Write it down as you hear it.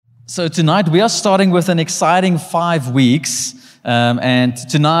So tonight we are starting with an exciting 5 weeks. And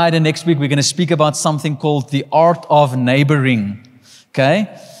tonight and next week we're going to speak about something called the art of neighboring.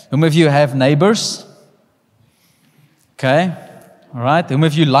 Okay? Whom of you have neighbors? Okay? All right. Whom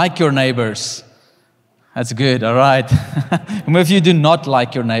of you like your neighbors? That's good. All right. Whom of you do not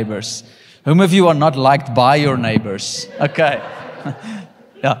like your neighbors? Whom of you are not liked by your neighbors? Okay.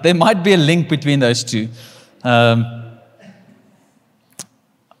 Yeah, there might be a link between those two.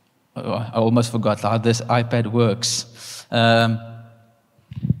 I almost forgot how this iPad works.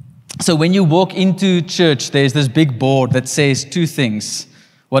 So when you walk into church, there's this big board that says 2 things.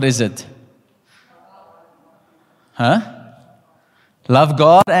 What is it? Love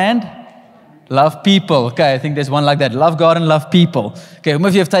God and love people. Okay, I think there's one like that. Love God and love people. Okay, whom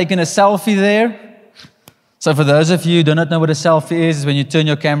of you have taken a selfie there? So for those of you who do not know what a selfie is when you turn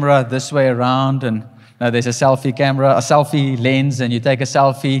your camera this way around and there's a selfie camera, a selfie lens, and you take a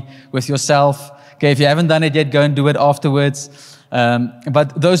selfie with yourself. Okay, if you haven't done it yet, go and do it afterwards.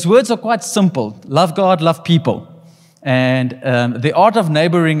 But those words are quite simple. Love God, love people. And the art of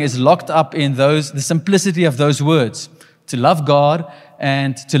neighboring is locked up in the simplicity of those words. To love God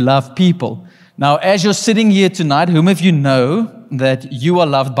and to love people. Now, as you're sitting here tonight, whom of you know that you are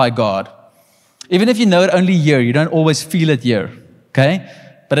loved by God? Even if you know it only here, you don't always feel it here. Okay?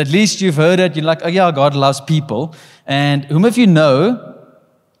 But at least you've heard it. You're like, oh yeah, God loves people. And whom of you know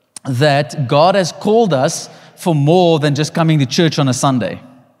that God has called us for more than just coming to church on a Sunday?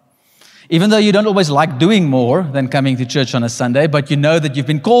 Even though you don't always like doing more than coming to church on a Sunday, but you know that you've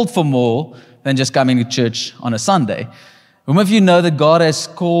been called for more than just coming to church on a Sunday. Whom of you know that God has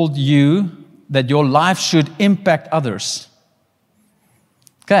called you, that your life should impact others?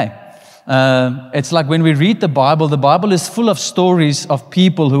 Okay. It's like when we read the Bible is full of stories of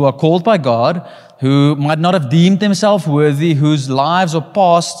people who are called by God, who might not have deemed themselves worthy, whose lives or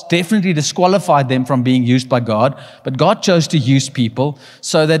past definitely disqualified them from being used by God. But God chose to use people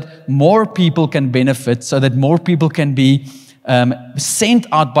so that more people can benefit, so that more people can be sent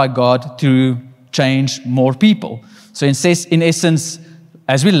out by God to change more people. So in essence,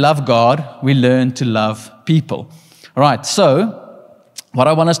 as we love God, we learn to love people. All right, so what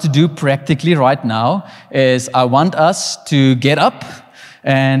I want us to do practically right now is I want us to get up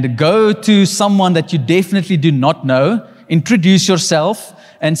and go to someone that you definitely do not know, introduce yourself,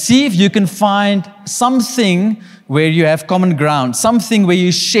 and see if you can find something where you have common ground, something where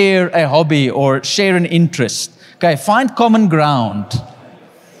you share a hobby or share an interest. Okay, find common ground.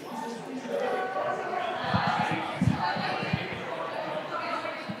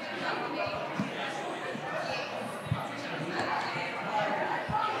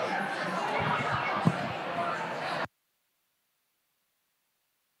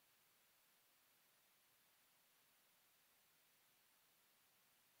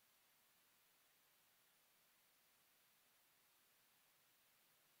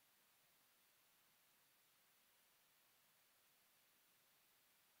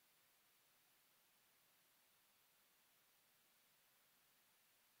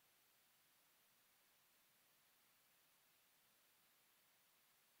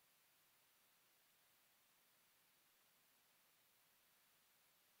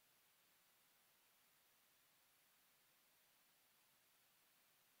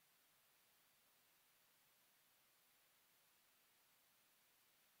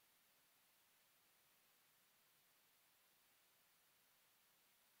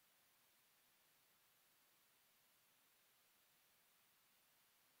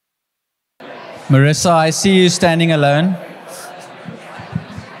 Marissa, I see you standing alone.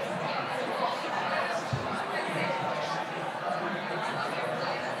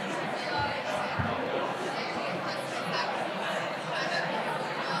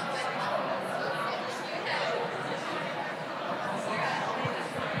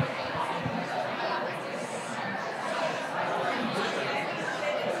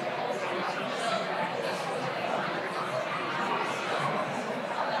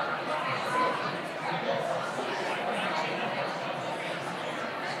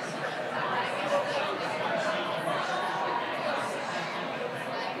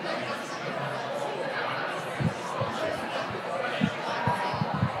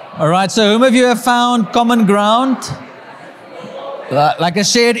 All right, so whom of you have found common ground? Like a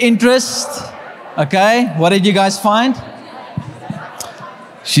shared interest? Okay, what did you guys find?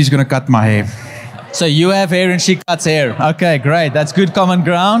 She's going to cut my hair. So you have hair and she cuts hair. Okay, great. That's good common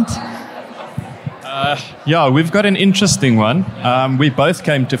ground. Yeah, we've got an interesting one. We both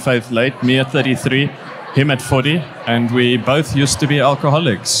came to faith late, me at 33, him at 40, and we both used to be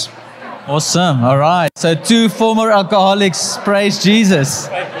alcoholics. Awesome. All right. So 2 former alcoholics praise Jesus.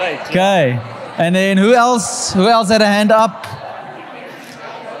 Okay. And then who else had a hand up?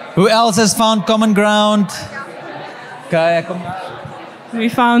 Who else has found common ground? Okay. We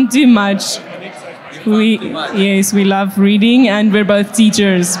found too much. We love reading and we're both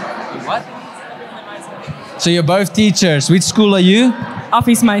teachers. What? So you're both teachers. Which school are you?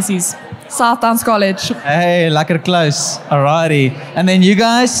 Office Macy's. Southlands College. Hey, lekker close. Alrighty. And then you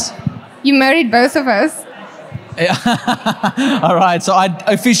guys? You married both of us. All right. So I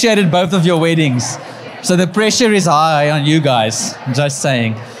officiated both of your weddings. So the pressure is high on you guys. I'm just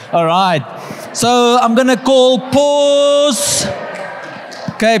saying. All right. So I'm going to call pause.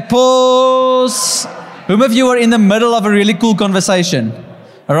 Okay, pause. Whom of you are in the middle of a really cool conversation?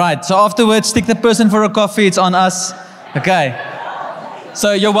 All right. So afterwards, stick the person for a coffee. It's on us. Okay.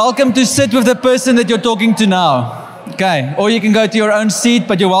 So you're welcome to sit with the person that you're talking to now. Okay. Or you can go to your own seat,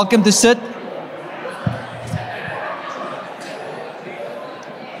 but you're welcome to sit.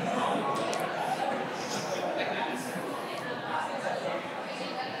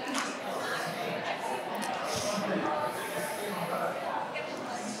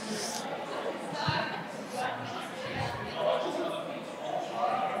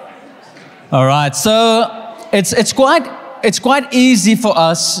 All right. So it's quite easy for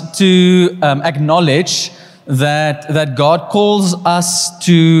us to acknowledge that God calls us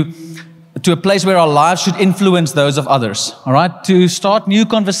to a place where our lives should influence those of others. All right, to start new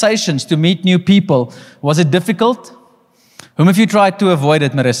conversations, to meet new people. Was it difficult? Whom of you tried to avoid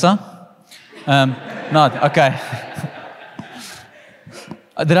it, Marissa? Not okay.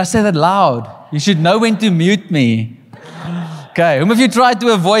 Did I say that loud? You should know when to mute me. Okay, whom of you tried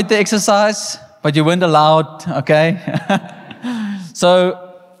to avoid the exercise, but you weren't allowed? Okay.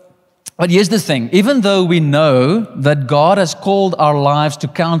 But here's the thing. Even though we know that God has called our lives to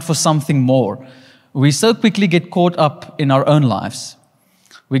count for something more, we so quickly get caught up in our own lives.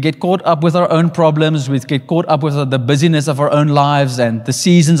 We get caught up with our own problems. We get caught up with the busyness of our own lives and the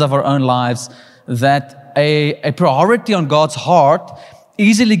seasons of our own lives, that a priority on God's heart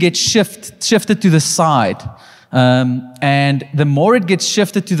easily gets shifted to the side. And the more it gets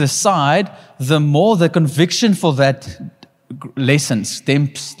shifted to the side, the more the conviction for that lessens,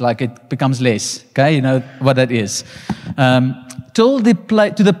 tempts, like it becomes less. Okay, you know what that is. To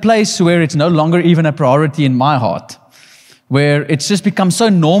the place where it's no longer even a priority in my heart, where it's just become so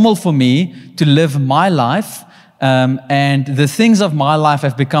normal for me to live my life, and the things of my life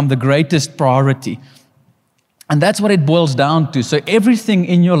have become the greatest priority. And that's what it boils down to. So everything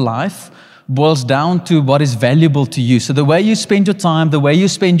in your life boils down to what is valuable to you. So the way you spend your time, the way you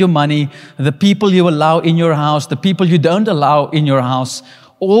spend your money, the people you allow in your house, the people you don't allow in your house,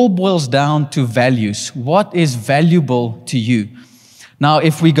 all boils down to values. What is valuable to you? Now,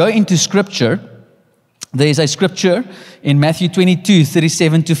 if we go into Scripture, there is a scripture in Matthew 22,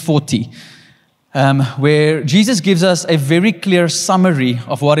 37 to 40, where Jesus gives us a very clear summary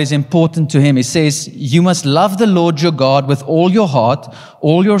of what is important to Him. He says, "You must love the Lord your God with all your heart,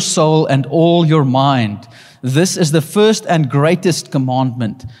 all your soul, and all your mind. This is the first and greatest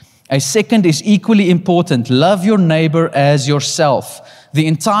commandment. A second is equally important. Love your neighbor as yourself. The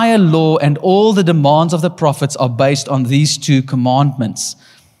entire law and all the demands of the prophets are based on these two commandments."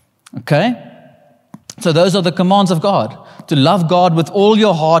 Okay? So those are the commands of God. To love God with all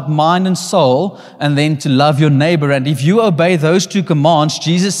your heart, mind, and soul, and then to love your neighbor. And if you obey those two commands,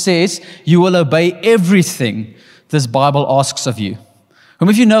 Jesus says you will obey everything this Bible asks of you. How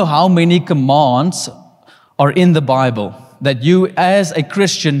many of you know how many commands are in the Bible that you as a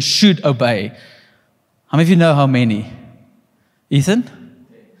Christian should obey? How many of you know how many? Ethan?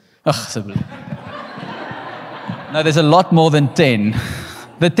 No, there's a lot more than 10.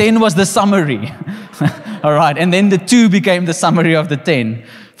 The 10 was the summary. All right, and then the 2 became the summary of the 10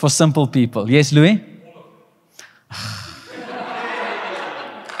 for simple people. Yes, Louis?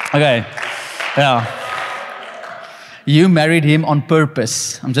 Okay, yeah. You married him on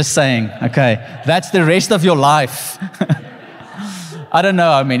purpose. I'm just saying, okay. That's the rest of your life. I don't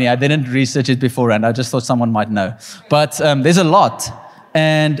know how many. I didn't research it beforehand. I just thought someone might know. But there's a lot.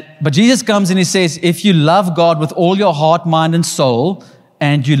 But Jesus comes and He says, if you love God with all your heart, mind, and soul,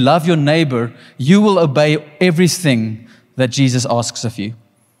 and you love your neighbor, you will obey everything that Jesus asks of you.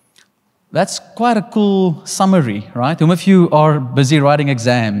 That's quite a cool summary, right? Whom of you are busy writing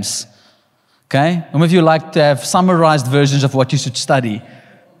exams? Okay? Whom of you like to have summarized versions of what you should study?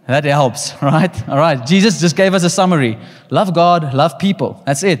 That helps, right? All right. Jesus just gave us a summary. Love God, love people.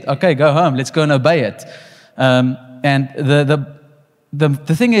 That's it. Okay, go home. Let's go and obey it. And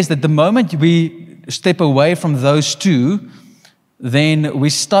the thing is that the moment we step away from those two, then we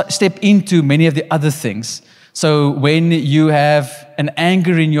step into many of the other things. So when you have an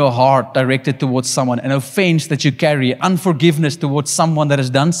anger in your heart directed towards someone, an offense that you carry, unforgiveness towards someone that has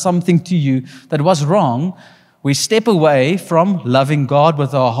done something to you that was wrong, we step away from loving God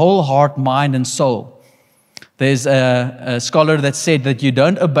with our whole heart, mind, and soul. There's a scholar that said that you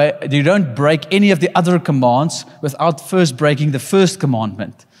don't break any of the other commands without first breaking the first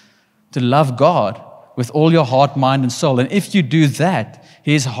commandment, to love God with all your heart, mind, and soul. And if you do that,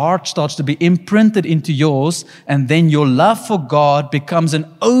 His heart starts to be imprinted into yours, and then your love for God becomes an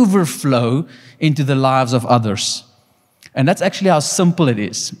overflow into the lives of others. And that's actually how simple it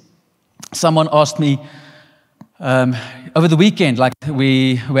is. Someone asked me over the weekend, like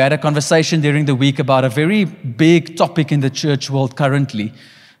we had a conversation during the week about a very big topic in the church world currently.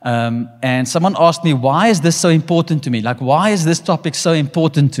 And someone asked me, why is this so important to me? Like, why is this topic so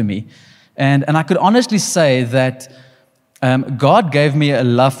important to me? And I could honestly say that God gave me a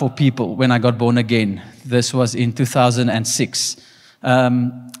love for people when I got born again. This was in 2006.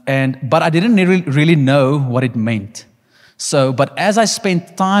 But I didn't really know what it meant. But as I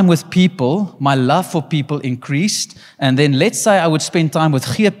spent time with people, my love for people increased. And then let's say I would spend time with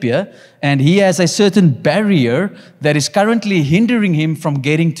Geepje, and he has a certain barrier that is currently hindering him from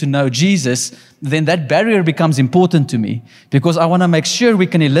getting to know Jesus, then that barrier becomes important to me, because I want to make sure we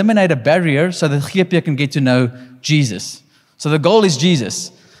can eliminate a barrier so that Geepje can get to know Jesus. So the goal is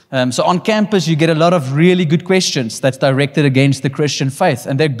Jesus. So on campus, you get a lot of really good questions that's directed against the Christian faith,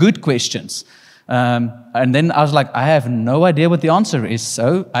 and they're good questions. And then I was like, I have no idea what the answer is,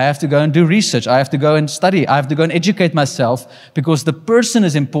 so I have to go and do research. I have to go and study. I have to go and educate myself, because the person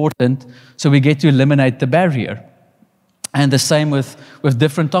is important, so we get to eliminate the barrier. And the same with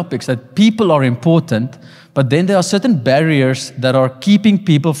different topics, that people are important, but then there are certain barriers that are keeping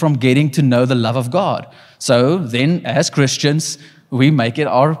people from getting to know the love of God. So then, as Christians, we make it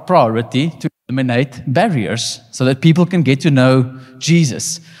our priority to eliminate barriers so that people can get to know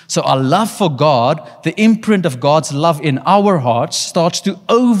Jesus. So our love for God, the imprint of God's love in our hearts, starts to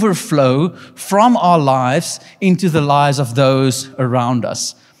overflow from our lives into the lives of those around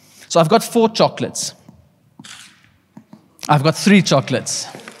us. So I've got 4 chocolates. I've got 3 chocolates.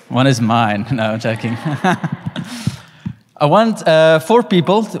 One is mine. No, I'm joking. I want 4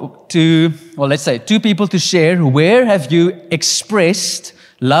 people let's say 2 people to share, where have you expressed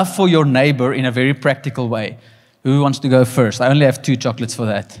love for your neighbor in a very practical way? Who wants to go first? I only have 2 chocolates for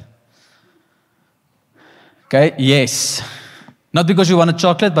that. Okay, yes. Not because you want a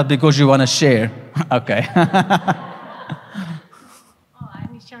chocolate, but because you want to share. Okay. I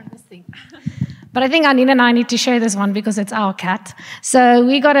need to share this thing. But I think Anina and I need to share this one because it's our cat. So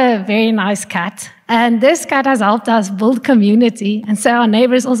we got a very nice cat. And this cat has helped us build community. And so our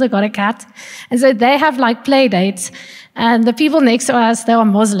neighbors also got a cat. And so they have like play dates. And the people next to us, they are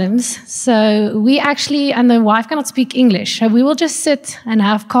Muslims. So we actually, and the wife cannot speak English. So we will just sit and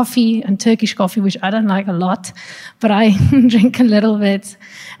have coffee, and Turkish coffee, which I don't like a lot, but I drink a little bit.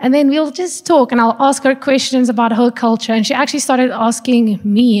 And then we'll just talk, and I'll ask her questions about her culture. And she actually started asking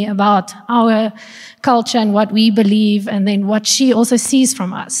me about our culture and what we believe, and then what she also sees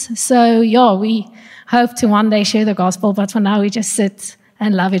from us. So yeah, we hope to one day share the gospel, but for now we just sit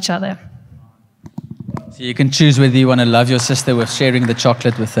and love each other. So you can choose whether you want to love your sister with sharing the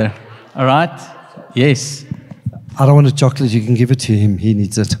chocolate with her. All right? Yes. I don't want a chocolate. You can give it to him. He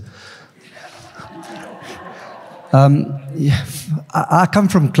needs it. I come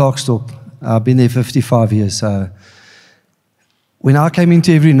from Klerksdorp. I've been there 55 years. When I came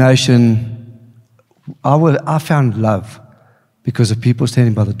into Every Nation, I found love because of people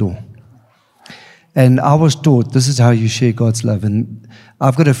standing by the door. And I was taught this is how you share God's love. And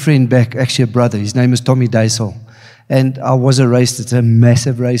I've got a friend back, actually a brother. His name is Tommy Daisel. And I was a racist, a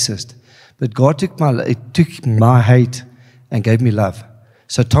massive racist. But God took my hate and gave me love.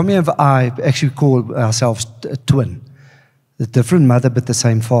 So Tommy and I actually call ourselves a twin. A different mother, but the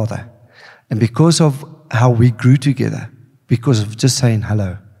same father. And because of how we grew together, because of just saying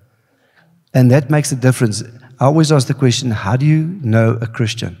hello. And that makes a difference. I always ask the question, how do you know a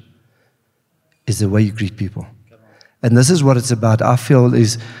Christian? Is the way you greet people. And this is what it's about. I feel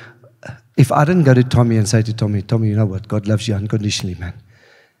is, if I didn't go to Tommy and say to Tommy, you know what, God loves you unconditionally, man.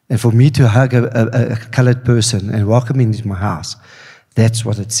 And for me to hug a colored person and welcome him into my house, that's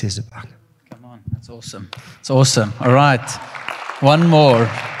what it says about. Come on, that's awesome. It's awesome. All right. One more.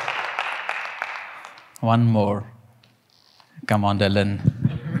 Come on, Dylan.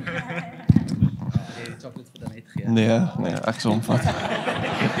 Nee, ek sal omvat.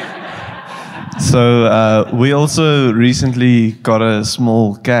 So we also recently got a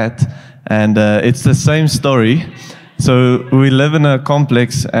small cat, and it's the same story. So we live in a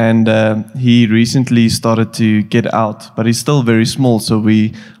complex, and he recently started to get out, but he's still very small, so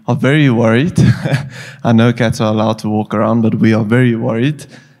we are very worried. I know cats are allowed to walk around, but we are very worried.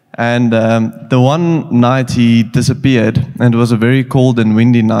 And the one night he disappeared, and it was a very cold and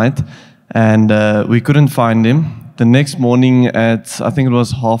windy night, and we couldn't find him. The next morning at, I think it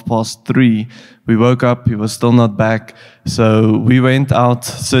was 3:30, we woke up, he was still not back. So we went out,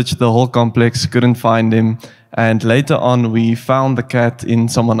 searched the whole complex, couldn't find him. And later on, we found the cat in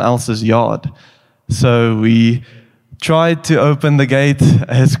someone else's yard. So we tried to open the gate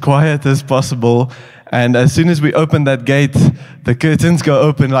as quiet as possible. And as soon as we opened that gate, the curtains go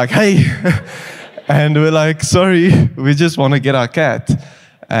open like, hey! And we're like, sorry, we just want to get our cat.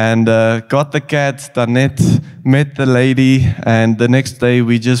 And got the cat. Danette met the lady, and the next day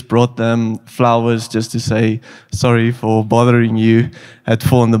we just brought them flowers just to say sorry for bothering you at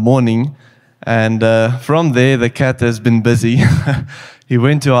 4 a.m. And from there, the cat has been busy. He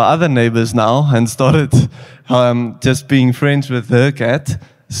went to our other neighbors now and started just being friends with her cat.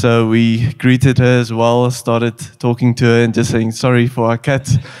 So we greeted her as well, started talking to her and just saying sorry for our cat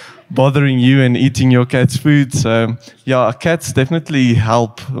bothering you and eating your cat's food. So yeah, cats definitely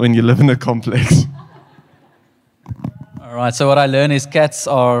help when you live in a complex. All right, so what I learned is cats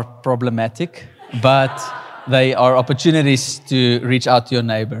are problematic, but they are opportunities to reach out to your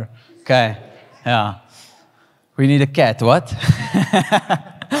neighbor. Okay, yeah. We need a cat, what?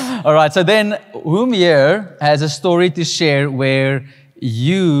 All right, so then whom here has a story to share where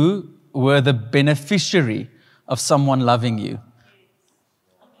you were the beneficiary of someone loving you?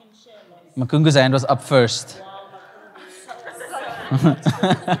 Makungu's hand was up first.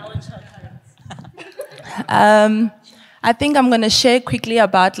 I think I'm going to share quickly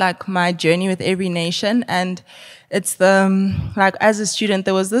about like my journey with Every Nation, and it's like as a student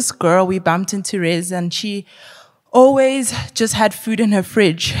there was this girl we bumped into Rez, and she always just had food in her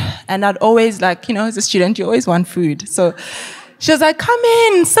fridge, and I'd always like, you know, as a student you always want food, so she was like, come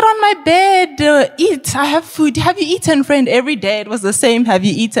in, sit on my bed, eat, I have food, have you eaten, friend? Every day it was the same, have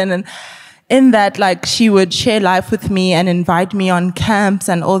you eaten? And in that, like, she would share life with me and invite me on camps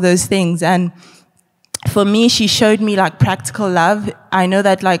and all those things. And for me, she showed me like practical love. I know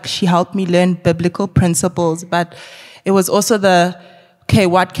that like she helped me learn biblical principles, but it was also okay,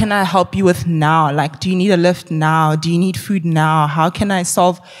 what can I help you with now? Like, do you need a lift now? Do you need food now? How can I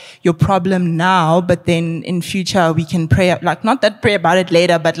solve your problem now? But then in future, we can pray, like, not that pray about it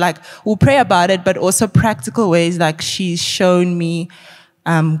later, but like, we'll pray about it, but also practical ways. Like, she's shown me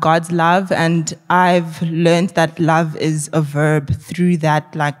God's love, and I've learned that love is a verb through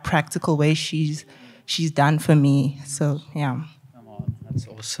that, like, practical way she's done for me. So, yeah. Come on, that's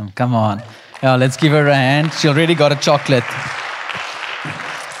awesome. Come on. Yeah, let's give her a hand. She already got a chocolate.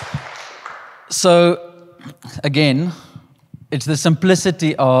 So, again, it's the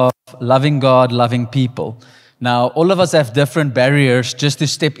simplicity of loving God, loving people. Now, all of us have different barriers just to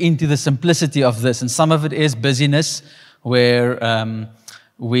step into the simplicity of this. And some of it is busyness, where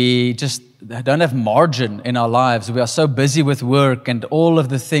we just don't have margin in our lives. We are so busy with work and all of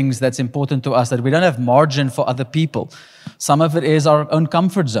the things that's important to us that we don't have margin for other people. Some of it is our own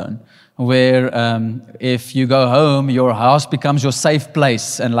comfort zone, where if you go home, your house becomes your safe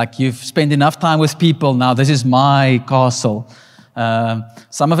place, and like you've spent enough time with people, now this is my castle.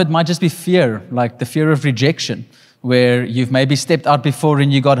 Some of it might just be fear, like the fear of rejection, where you've maybe stepped out before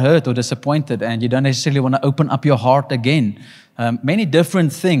and you got hurt or disappointed and you don't necessarily want to open up your heart again. Many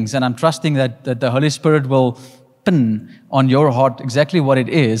different things, and I'm trusting that the Holy Spirit will pin on your heart exactly what it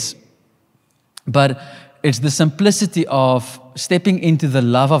is. But it's the simplicity of stepping into the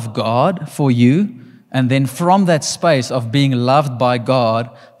love of God for you, and then from that space of being loved by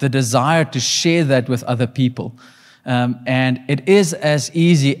God, the desire to share that with other people. And it is as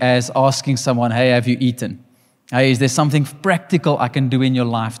easy as asking someone, hey, have you eaten? Hey, is there something practical I can do in your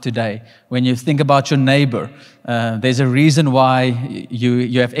life today? When you think about your neighbor, there's a reason why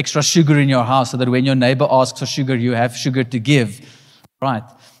you have extra sugar in your house, so that when your neighbor asks for sugar, you have sugar to give. Right.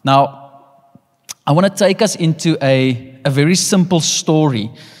 Now, I want to take us into a very simple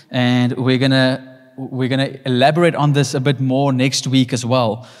story, and we're gonna elaborate on this a bit more next week as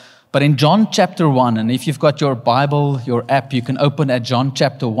well. But in John chapter 1, and if you've got your Bible, your app, you can open at John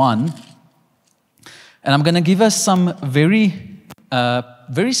chapter 1. And I'm going to give us some very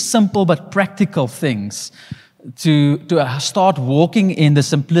simple but practical things to start walking in the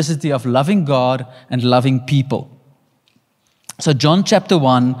simplicity of loving God and loving people. So John chapter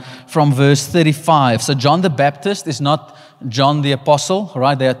 1 from verse 35. So John the Baptist is not John the Apostle,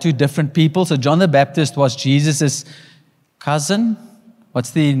 right? They are two different people. So John the Baptist was Jesus' cousin. What's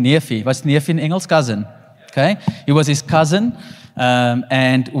the neefie? What's neefie in Engels? Cousin. Okay? He was his cousin.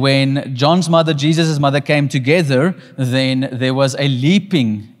 And when John's mother, Jesus' mother, came together, then there was a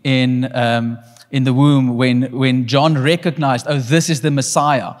leaping in the womb when John recognized, oh, this is the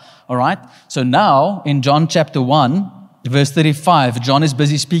Messiah. All right? So now, in John chapter 1, verse 35, John is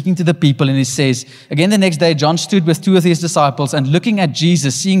busy speaking to the people, and he says, again the next day, John stood with 2 of his disciples, and looking at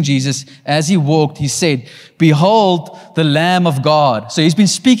Jesus, seeing Jesus as he walked, he said, behold the Lamb of God. So he's been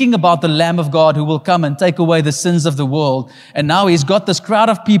speaking about the Lamb of God who will come and take away the sins of the world. And now he's got this crowd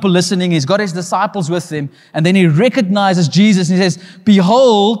of people listening. He's got his disciples with him. And then he recognizes Jesus, and he says,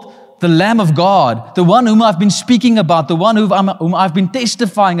 behold the Lamb of God, the one whom I've been speaking about, the one whom I've been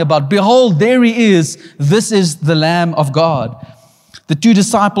testifying about. Behold, there he is. This is the Lamb of God. The 2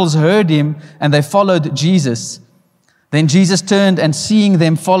 disciples heard him, and they followed Jesus. Then Jesus turned, and seeing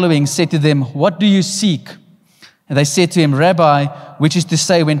them following, said to them, what do you seek? And they said to him, Rabbi, which is to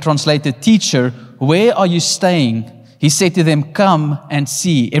say, when translated, teacher, where are you staying? He said to them, come and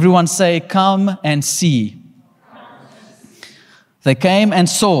see. Everyone say, come and see. They came and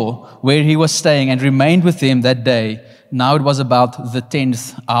saw where he was staying and remained with him that day. Now it was about the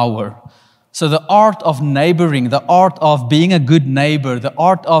 10th hour. So the art of neighboring, the art of being a good neighbor, the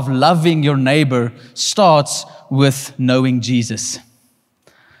art of loving your neighbor starts with knowing Jesus.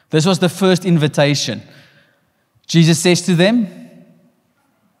 This was the first invitation. Jesus says to them,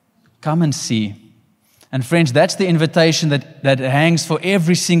 come and see. And friends, that's the invitation that hangs for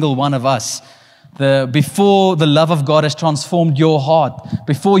every single one of us. Before the love of God has transformed your heart,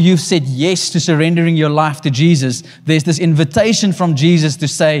 before you've said yes to surrendering your life to Jesus, there's this invitation from Jesus to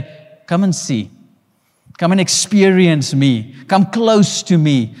say, come and see. Come and experience me. Come close to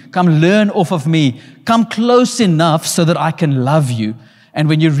me. Come learn off of me. Come close enough so that I can love you. And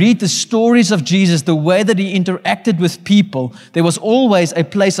when you read the stories of Jesus, the way that he interacted with people, there was always a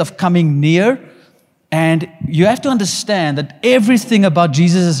place of coming near. And you have to understand that everything about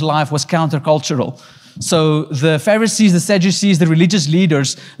Jesus' life was countercultural. So the Pharisees, the Sadducees, the religious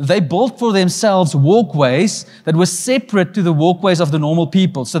leaders, they built for themselves walkways that were separate to the walkways of the normal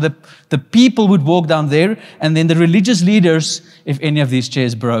people. So the people would walk down there, and then the religious leaders, if any of these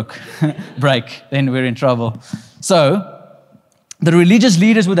chairs break, then we're in trouble. So the religious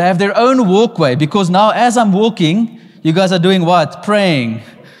leaders would have their own walkway, because now as I'm walking, you guys are doing what? Praying.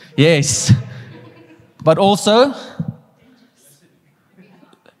 Yes. But also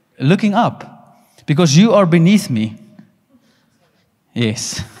looking up, because you are beneath me.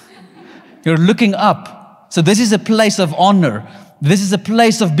 Yes. You're looking up. So this is a place of honor. This is a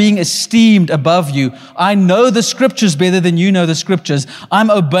place of being esteemed above you. I know the scriptures better than you know the scriptures.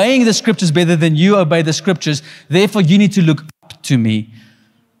 I'm obeying the scriptures better than you obey the scriptures. Therefore, you need to look up to me.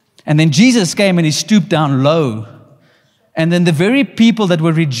 And then Jesus came and he stooped down low. And then the very people that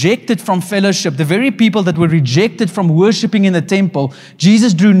were rejected from fellowship, the very people that were rejected from worshiping in the temple,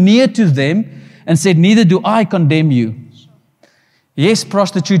 Jesus drew near to them and said, neither do I condemn you. Yes,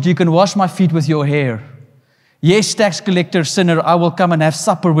 prostitute, you can wash my feet with your hair. Yes, tax collector, sinner, I will come and have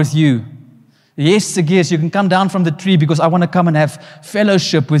supper with you. Yes, Zacchaeus, you can come down from the tree because I want to come and have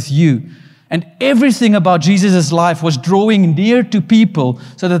fellowship with you. And everything about Jesus' life was drawing near to people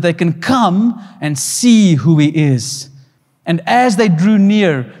so that they can come and see who he is. And as they drew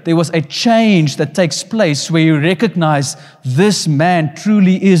near, there was a change that takes place where you recognize this man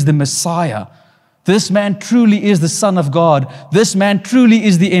truly is the Messiah. This man truly is the Son of God. This man truly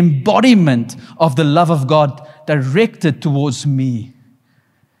is the embodiment of the love of God directed towards me.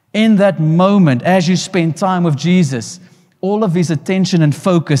 In that moment, as you spend time with Jesus, all of his attention and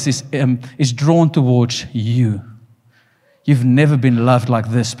focus is drawn towards you. You've never been loved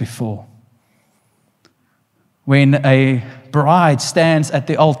like this before. When a bride stands at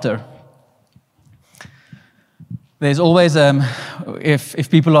the altar, there's always, if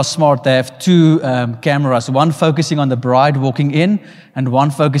people are smart, they have 2 cameras, one focusing on the bride walking in and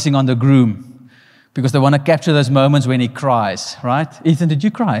one focusing on the groom, because they want to capture those moments when he cries, right? Ethan, did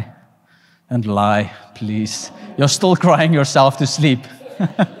you cry? Don't lie, please. You're still crying yourself to sleep.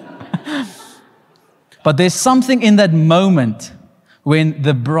 But there's something in that moment when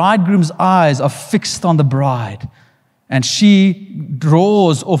the bridegroom's eyes are fixed on the bride and she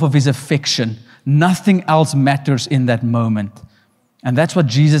draws off of his affection. Nothing else matters in that moment. And that's what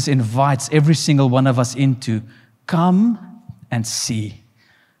Jesus invites every single one of us into. Come and see.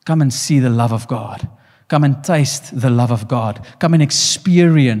 Come and see the love of God. Come and taste the love of God. Come and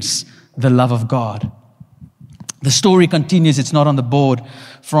experience the love of God. The story continues. It's not on the board,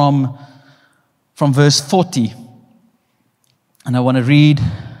 from verse 40. And I want to read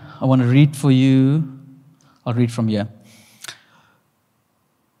for you. I'll read from here.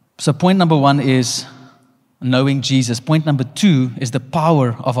 So point number 1 is knowing Jesus. Point number 2 is the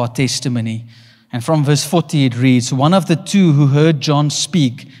power of our testimony. And from verse 40 it reads, one of the two who heard John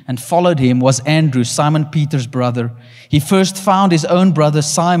speak and followed him was Andrew, Simon Peter's brother. He first found his own brother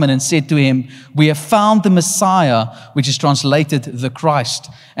Simon and said to him, we have found the Messiah, which is translated the Christ.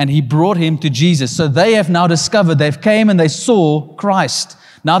 And he brought him to Jesus. So they have now discovered, they've came and they saw Christ.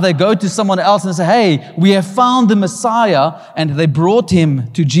 Now they go to someone else and say, hey, we have found the Messiah, and they brought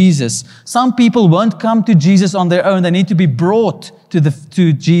him to Jesus. Some people won't come to Jesus on their own. They need to be brought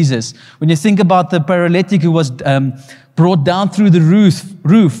to Jesus. When you think about the paralytic who was brought down through the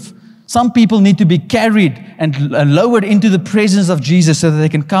roof, some people need to be carried and lowered into the presence of Jesus so that they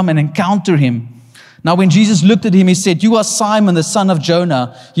can come and encounter him. Now when Jesus looked at him, he said, you are Simon, the son of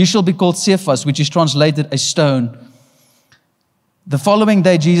Jonah. You shall be called Cephas, which is translated a stone. The following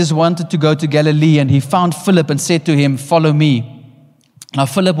day, Jesus wanted to go to Galilee, and he found Philip and said to him, follow me. Now,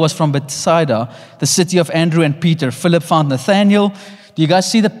 Philip was from Bethsaida, the city of Andrew and Peter. Philip found Nathanael. Do you guys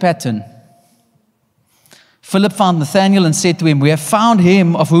see the pattern? Philip found Nathanael and said to him, we have found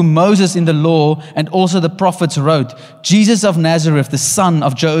him of whom Moses in the law and also the prophets wrote, Jesus of Nazareth, the son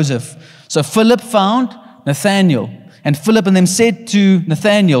of Joseph. So Philip found Nathanael. And Philip and them said to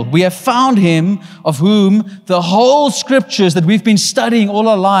Nathanael, we have found him of whom the whole scriptures that we've been studying all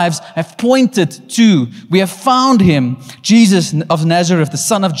our lives have pointed to. We have found him, Jesus of Nazareth, the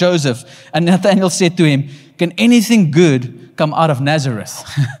son of Joseph. And Nathanael said to him, can anything good come out of Nazareth?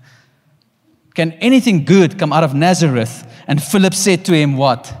 Can anything good come out of Nazareth? And Philip said to him,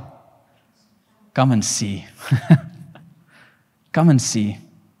 what? Come and see. Come and see.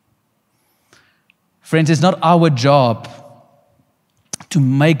 Friends, it's not our job to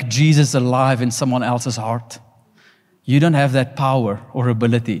make Jesus alive in someone else's heart. You don't have that power or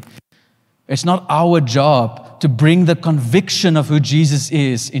ability. It's not our job to bring the conviction of who Jesus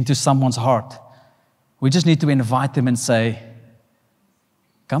is into someone's heart. We just need to invite them and say,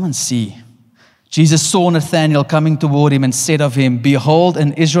 come and see. Jesus saw Nathanael coming toward him and said of him, behold,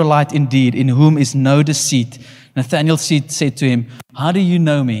 an Israelite indeed, in whom is no deceit. Nathanael said to him, how do you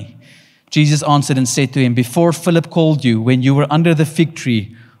know me? Jesus answered and said to him, before Philip called you, when you were under the fig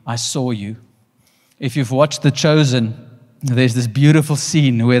tree, I saw you. If you've watched The Chosen, there's this beautiful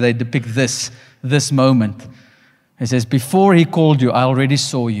scene where they depict this moment. It says, before he called you, I already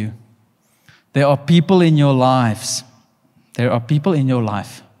saw you. There are people in your lives,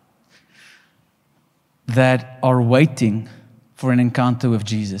 that are waiting for an encounter with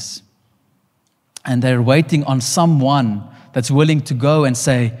Jesus. And they're waiting on someone that's willing to go and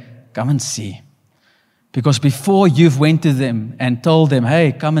say, come and see. Because before you've went to them and told them,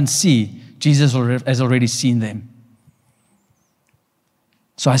 hey, come and see, Jesus has already seen them.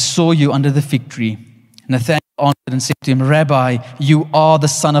 So I saw you under the fig tree. Nathanael answered and said to him, Rabbi, you are the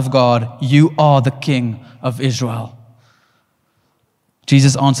Son of God. You are the King of Israel.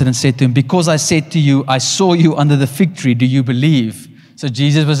 Jesus answered and said to him, because I said to you, I saw you under the fig tree, do you believe? So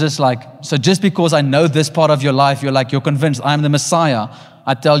Jesus was just like, so just because I know this part of your life, you're convinced I'm the Messiah.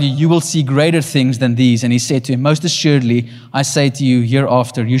 I tell you, you will see greater things than these. And he said to him, most assuredly, I say to you,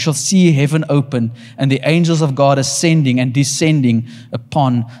 hereafter, you shall see heaven open and the angels of God ascending and descending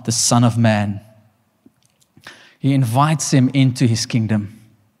upon the Son of Man. He invites him into his kingdom.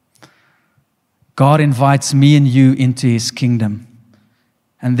 God invites me and you into his kingdom.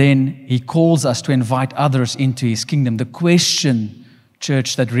 And then he calls us to invite others into his kingdom. The question,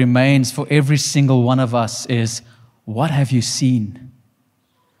 church, that remains for every single one of us is, what have you seen?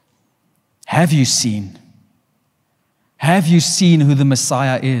 Have you seen? Have you seen who the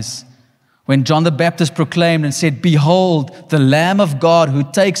Messiah is? When John the Baptist proclaimed and said, behold, the Lamb of God who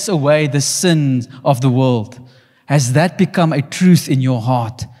takes away the sins of the world. Has that become a truth in your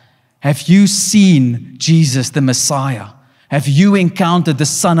heart? Have you seen Jesus the Messiah? Have you encountered the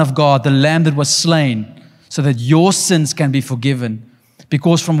Son of God, the Lamb that was slain, so that your sins can be forgiven?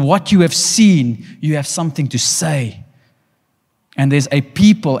 Because from what you have seen, you have something to say. And there's a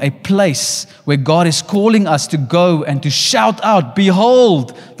people, a place where God is calling us to go and to shout out,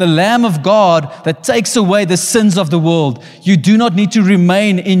 behold, the Lamb of God that takes away the sins of the world. You do not need to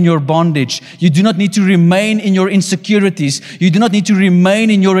remain in your bondage. You do not need to remain in your insecurities. You do not need to remain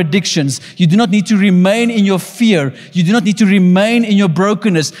in your addictions. You do not need to remain in your fear. You do not need to remain in your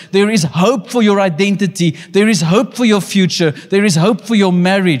brokenness. There is hope for your identity. There is hope for your future. There is hope for your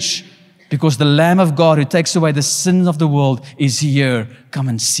marriage. Because the Lamb of God who takes away the sins of the world is here. Come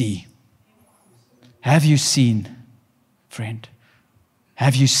and see. Have you seen, friend?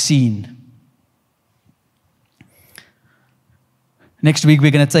 Have you seen? Next week,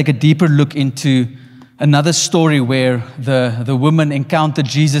 we're going to take a deeper look into another story where the woman encountered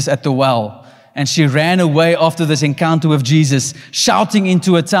Jesus at the well. And she ran away after this encounter with Jesus, shouting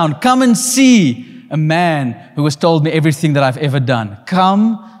into a town, "Come and see a man who has told me everything that I've ever done.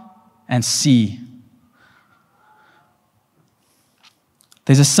 Come and see."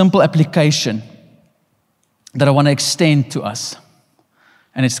 There's a simple application that I want to extend to us,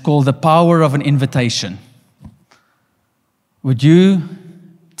 and it's called the power of an invitation. Would you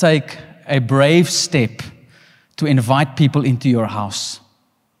take a brave step to invite people into your house?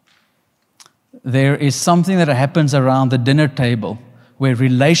 There is something that happens around the dinner table where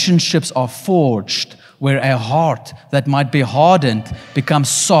relationships are forged, where a heart that might be hardened becomes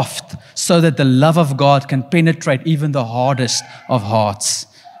soft so that the love of God can penetrate even the hardest of hearts.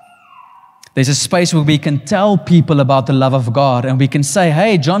 There's a space where we can tell people about the love of God, and we can say,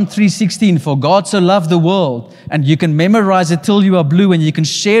 "Hey, John 3:16, for God so loved the world," and you can memorize it till you are blue, and you can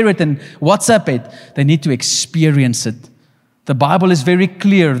share it and WhatsApp it. They need to experience it. The Bible is very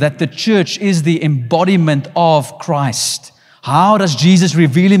clear that the church is the embodiment of Christ. How does Jesus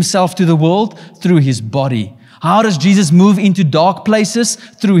reveal himself to the world? Through his body. How does Jesus move into dark places?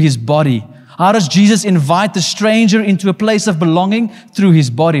 Through his body. How does Jesus invite the stranger into a place of belonging? Through his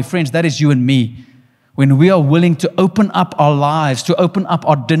body. Friends, that is you and me. When we are willing to open up our lives, to open up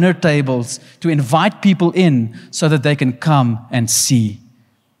our dinner tables, to invite people in so that they can come and see.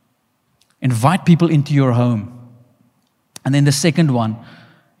 Invite people into your home. And then the second one,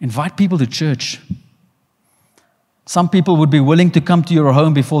 invite people to church. Some people would be willing to come to your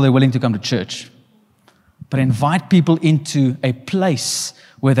home before they're willing to come to church. But invite people into a place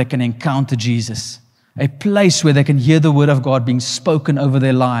where they can encounter Jesus, a place where they can hear the word of God being spoken over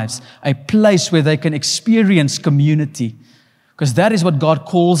their lives, a place where they can experience community, because that is what God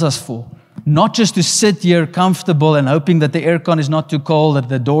calls us for. Not just to sit here comfortable and hoping that the aircon is not too cold, that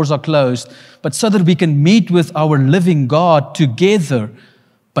the doors are closed, but so that we can meet with our living God together,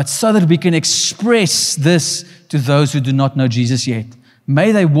 but so that we can express this to those who do not know Jesus yet.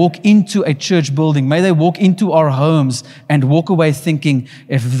 May they walk into a church building, may they walk into our homes and walk away thinking,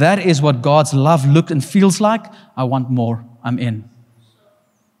 if that is what God's love looks and feels like, I want more, I'm in.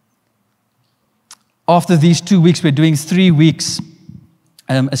 After these 2 weeks, we're doing 3 weeks,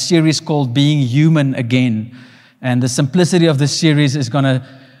 a series called Being Human Again. And the simplicity of this series is going to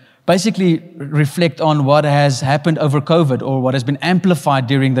basically reflect on what has happened over COVID, or what has been amplified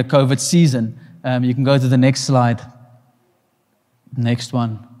during the COVID season. You can go to the next slide. Next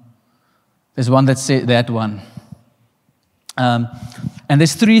one. There's one that said that one. And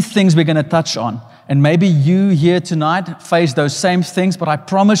there's 3 things we're going to touch on. And maybe you here tonight face those same things, but I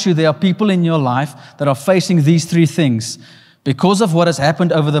promise you there are people in your life that are facing these 3 things. Because of what has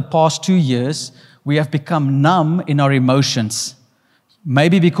happened over the past 2 years, we have become numb in our emotions.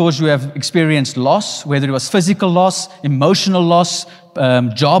 Maybe because you have experienced loss, whether it was physical loss, emotional loss,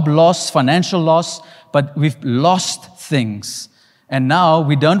 job loss, financial loss, but we've lost things. And now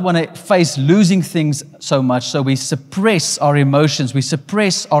we don't want to face losing things so much, so we suppress our emotions, we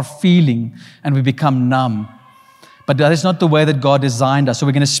suppress our feeling, and we become numb. But that is not the way that God designed us. So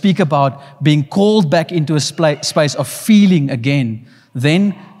we're going to speak about being called back into a space of feeling again.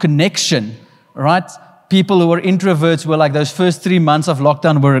 Then connection, right? People who were introverts were like, those first 3 months of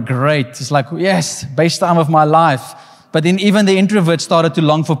lockdown were great. It's like, yes, best time of my life. But then even the introverts started to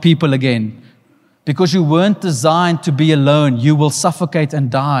long for people again. Because you weren't designed to be alone. You will suffocate and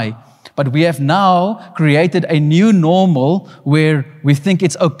die. But we have now created a new normal where we think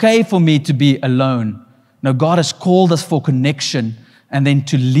it's okay for me to be alone. No, God has called us for connection and then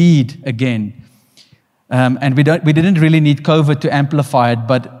to lead again. And we didn't really need COVID to amplify it,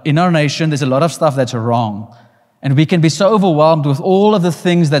 but in our nation, there's a lot of stuff that's wrong. And we can be so overwhelmed with all of the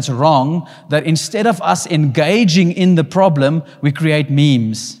things that's wrong that instead of us engaging in the problem, we create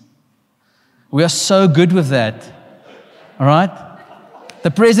memes. We are so good with that. All right?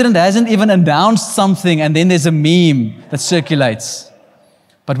 The president hasn't even announced something and then there's a meme that circulates.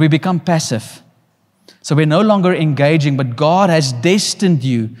 But we become passive. So we're no longer engaging, but God has destined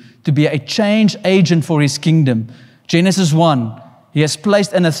you to be a change agent for His kingdom. Genesis 1, He has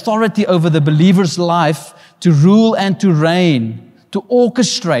placed an authority over the believer's life to rule and to reign, to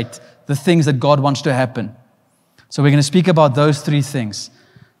orchestrate the things that God wants to happen. So we're going to speak about those 3 things.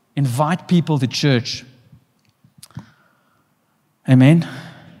 Invite people to church. Amen.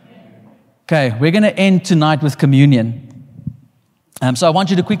 Okay, we're going to end tonight with communion. So I want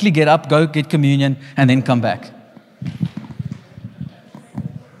you to quickly get up, go get communion, and then come back.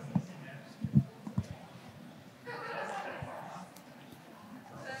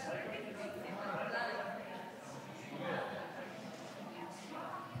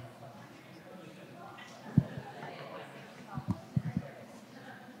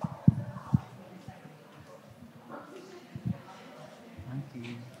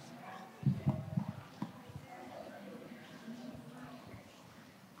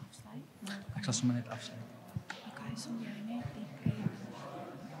 Ek sal sommer net afsluit.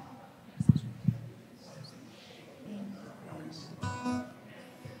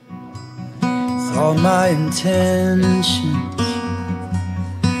 All my intentions,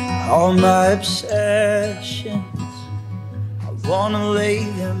 all my obsessions, I wanna lay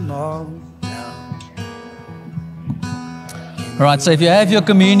them all down. All right, so if you have your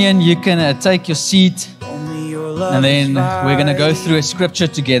communion, you can take your seat, Only your love and then is we're going to go right. through a scripture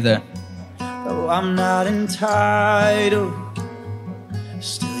together. Though I'm not entitled,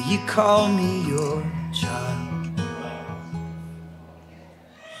 still you call me your child.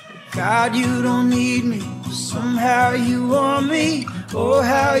 God, you don't need me, but somehow you want me. Oh,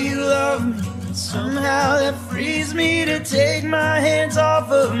 how you love me. And somehow that frees me to take my hands off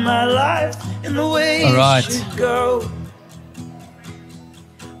of my life in the way All right. it should go.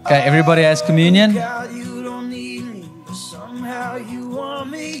 Okay, everybody has communion. God, you don't need me, but somehow you want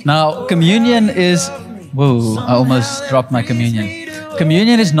me. Now, communion is, whoa, I almost dropped my communion.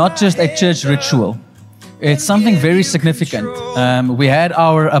 Communion is not just a church ritual. It's something very significant. We had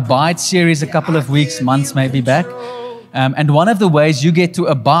our Abide series a couple of weeks, months maybe back. And one of the ways you get to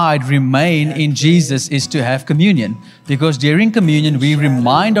abide, remain in Jesus is to have communion. Because during communion, we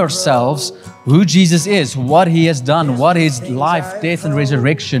remind ourselves who Jesus is, what He has done, what His life, death, and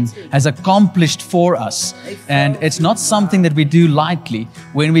resurrection has accomplished for us. And it's not something that we do lightly.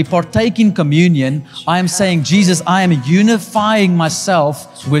 When we partake in communion, I am saying, Jesus, I am unifying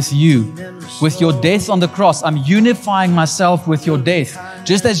myself with you. With your death on the cross, I'm unifying myself with your death.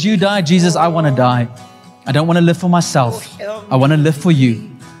 Just as you died, Jesus, I want to die. I don't want to live for myself. I want to live for you.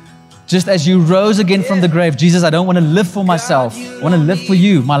 Just as you rose again from the grave, Jesus, I don't want to live for myself. I want to live for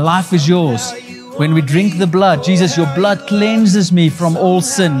you. My life is yours. When we drink the blood, Jesus, your blood cleanses me from all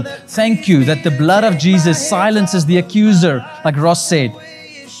sin. Thank you that the blood of Jesus silences the accuser, like Ross said.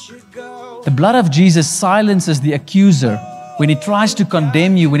 The blood of Jesus silences the accuser. When he tries to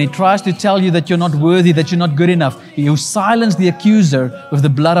condemn you, when he tries to tell you that you're not worthy, that you're not good enough, you silence the accuser with the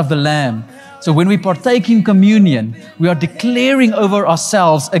blood of the Lamb. So when we partake in communion, we are declaring over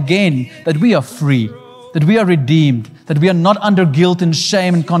ourselves again that we are free, that we are redeemed, that we are not under guilt and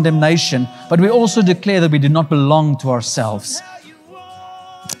shame and condemnation, but we also declare that we do not belong to ourselves.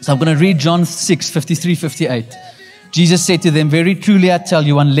 So I'm going to read John 6, 53, 58. Jesus said to them, very truly I tell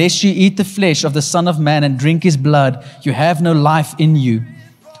you, unless you eat the flesh of the Son of Man and drink His blood, you have no life in you.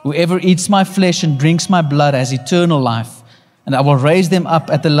 Whoever eats my flesh and drinks my blood has eternal life, and I will raise them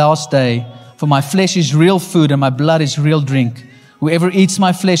up at the last day. For my flesh is real food and my blood is real drink. Whoever eats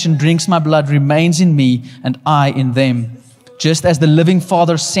my flesh and drinks my blood remains in me and I in them. Just as the living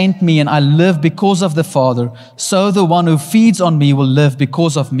Father sent me and I live because of the Father, so the one who feeds on me will live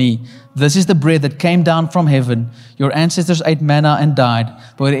because of me. This is the bread that came down from heaven. Your ancestors ate manna and died,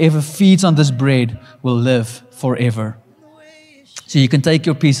 but whoever feeds on this bread will live forever. So you can take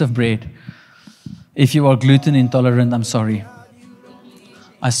your piece of bread. If you are gluten intolerant, I'm sorry.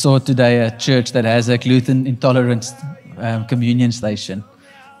 I saw today a church that has a gluten intolerant communion station.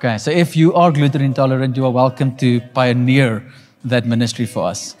 Okay, so if you are gluten intolerant, you are welcome to pioneer that ministry for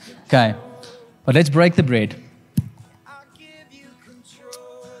us. Okay, but let's break the bread.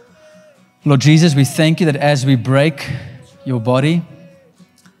 Lord Jesus, we thank you that as we break your body,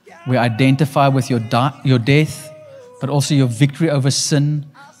 we identify with your death, but also your victory over sin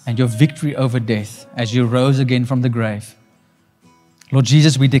and your victory over death as you rose again from the grave. Lord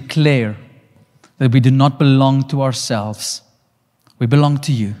Jesus, we declare that we do not belong to ourselves. We belong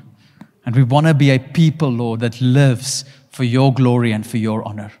to you. And we want to be a people, Lord, that lives for your glory and for your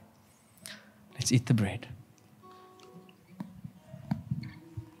honor. Let's eat the bread.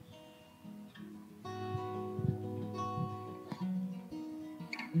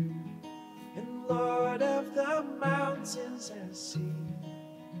 And Lord of the mountains and sea,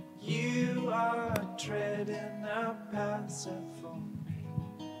 you are treading our paths for me.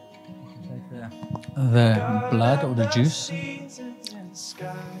 The blood or the juice.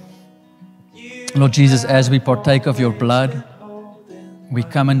 Lord Jesus, as we partake of your blood, we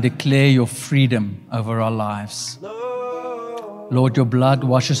come and declare your freedom over our lives. Lord, your blood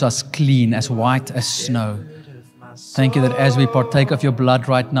washes us clean, as white as snow. Thank you that as we partake of your blood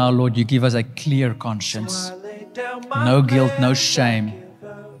right now, Lord, you give us a clear conscience. No guilt, no shame.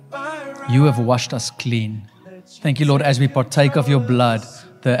 You have washed us clean. Thank you, Lord, as we partake of your blood,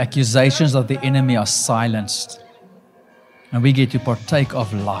 the accusations of the enemy are silenced. And we get to partake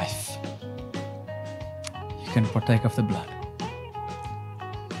of life. You can partake of the blood.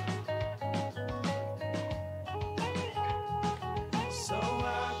 So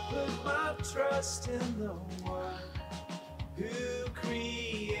I put my trust in the one who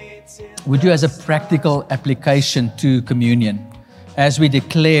creates would you, as a practical application to communion, as we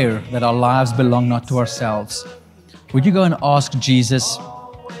declare that our lives belong not to ourselves, would you go and ask Jesus,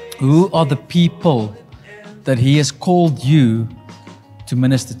 who are the people that He has called you to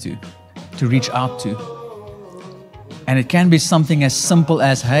minister to reach out to? And it can be something as simple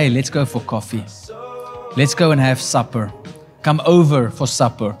as, hey, let's go for coffee. Let's go and have supper. Come over for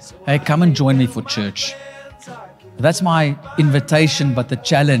supper. Hey, come and join me for church. That's my invitation, but the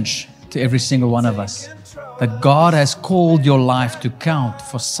challenge to every single one of us, that God has called your life to count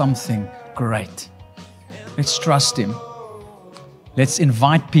for something great. Let's trust Him. Let's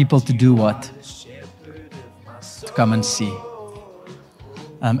invite people to do what? To come and see.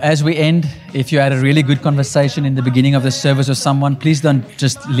 As we end, if you had a really good conversation in the beginning of the service with someone, please don't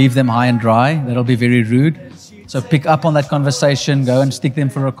just leave them high and dry. That'll be very rude. So pick up on that conversation, go and stick them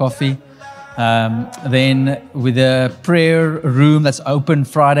for a coffee. Then with a prayer room that's open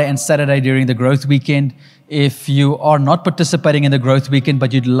Friday and Saturday during the growth weekend, if you are not participating in the growth weekend,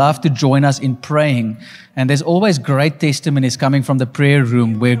 but you'd love to join us in praying, and there's always great testimonies coming from the prayer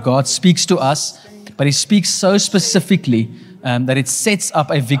room where God speaks to us, but He speaks so specifically that it sets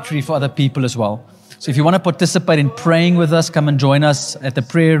up a victory for other people as well. So if you want to participate in praying with us, come and join us at the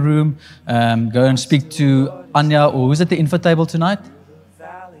prayer room. Go and speak to Anya, or who's at the info table tonight?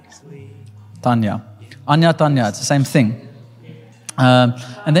 Tanya. Anya, Tanya, it's the same thing.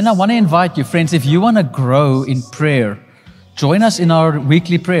 And then I want to invite you, friends, if you want to grow in prayer, join us in our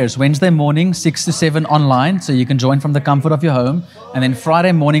weekly prayers. Wednesday morning, 6 to 7 online, so you can join from the comfort of your home. And then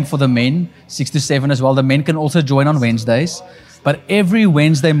Friday morning for the men, 6 to 7 as well. The men can also join on Wednesdays. But every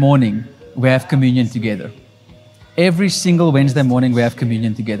Wednesday morning, we have communion together. Every single Wednesday morning, we have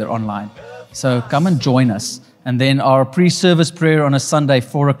communion together online. So come and join us. And then our pre-service prayer on a Sunday,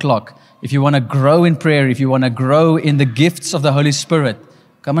 4 o'clock. If you want to grow in prayer, if you want to grow in the gifts of the Holy Spirit,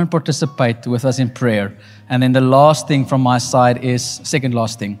 come and participate with us in prayer. And then the last thing from my side is, second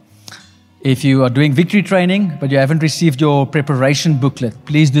last thing. If you are doing victory training, but you haven't received your preparation booklet,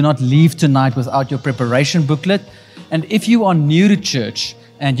 please do not leave tonight without your preparation booklet. And if you are new to church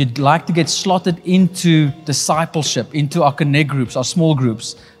and you'd like to get slotted into discipleship, into our connect groups, our small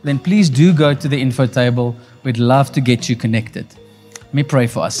groups, then please do go to the info table. We'd love to get you connected. Let me pray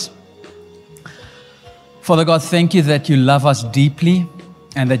for us. Father God, thank you that you love us deeply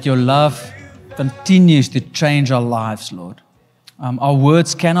and that your love continues to change our lives, Lord. Our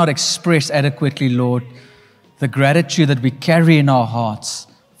words cannot express adequately, Lord, the gratitude that we carry in our hearts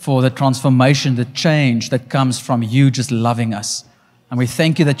for the transformation, the change that comes from you just loving us. And we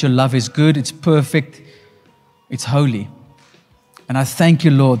thank you that your love is good, it's perfect, it's holy. And I thank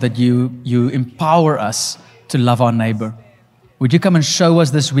you, Lord, that you empower us to love our neighbor. Would you come and show us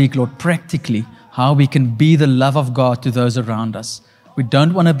this week, Lord, practically, how we can be the love of God to those around us. We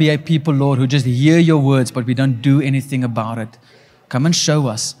don't want to be a people, Lord, who just hear your words, but we don't do anything about it. Come and show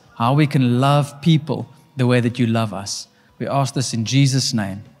us how we can love people the way that you love us. We ask this in Jesus'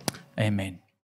 name. Amen.